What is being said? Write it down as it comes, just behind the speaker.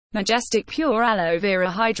Majestic Pure Aloe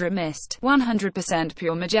Vera Hydra Mist. 100%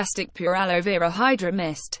 pure Majestic Pure Aloe Vera Hydra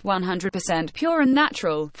Mist. 100% pure and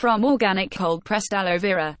natural, from organic cold-pressed aloe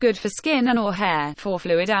vera. Good for skin and or hair. 4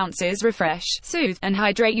 fluid ounces. Refresh, soothe, and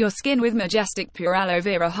hydrate your skin with Majestic Pure Aloe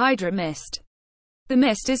Vera Hydra Mist. The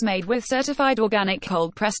mist is made with certified organic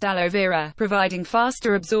cold-pressed aloe vera, providing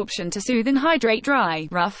faster absorption to soothe and hydrate dry,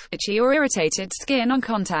 rough, itchy or irritated skin on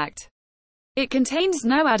contact. It contains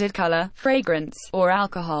no added color, fragrance, or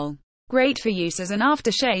alcohol. Great for use as an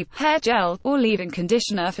aftershave, hair gel, or leave-in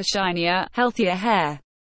conditioner for shinier, healthier hair.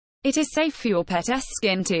 It is safe for your pet's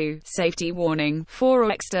skin too. Safety warning,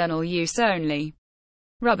 for external use only.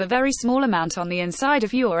 Rub a very small amount on the inside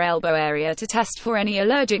of your elbow area to test for any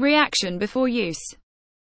allergic reaction before use.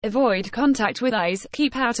 Avoid contact with eyes,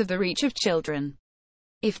 keep out of the reach of children.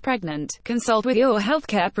 If pregnant, consult with your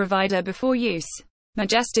healthcare provider before use.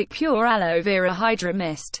 Majestic Pure Aloe Vera Hydra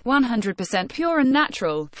Mist. 100% pure and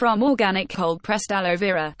natural, from organic cold-pressed aloe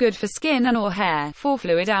vera. Good for skin and or hair. 4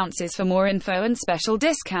 fluid ounces. For more info and special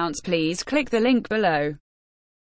discounts, please click the link below.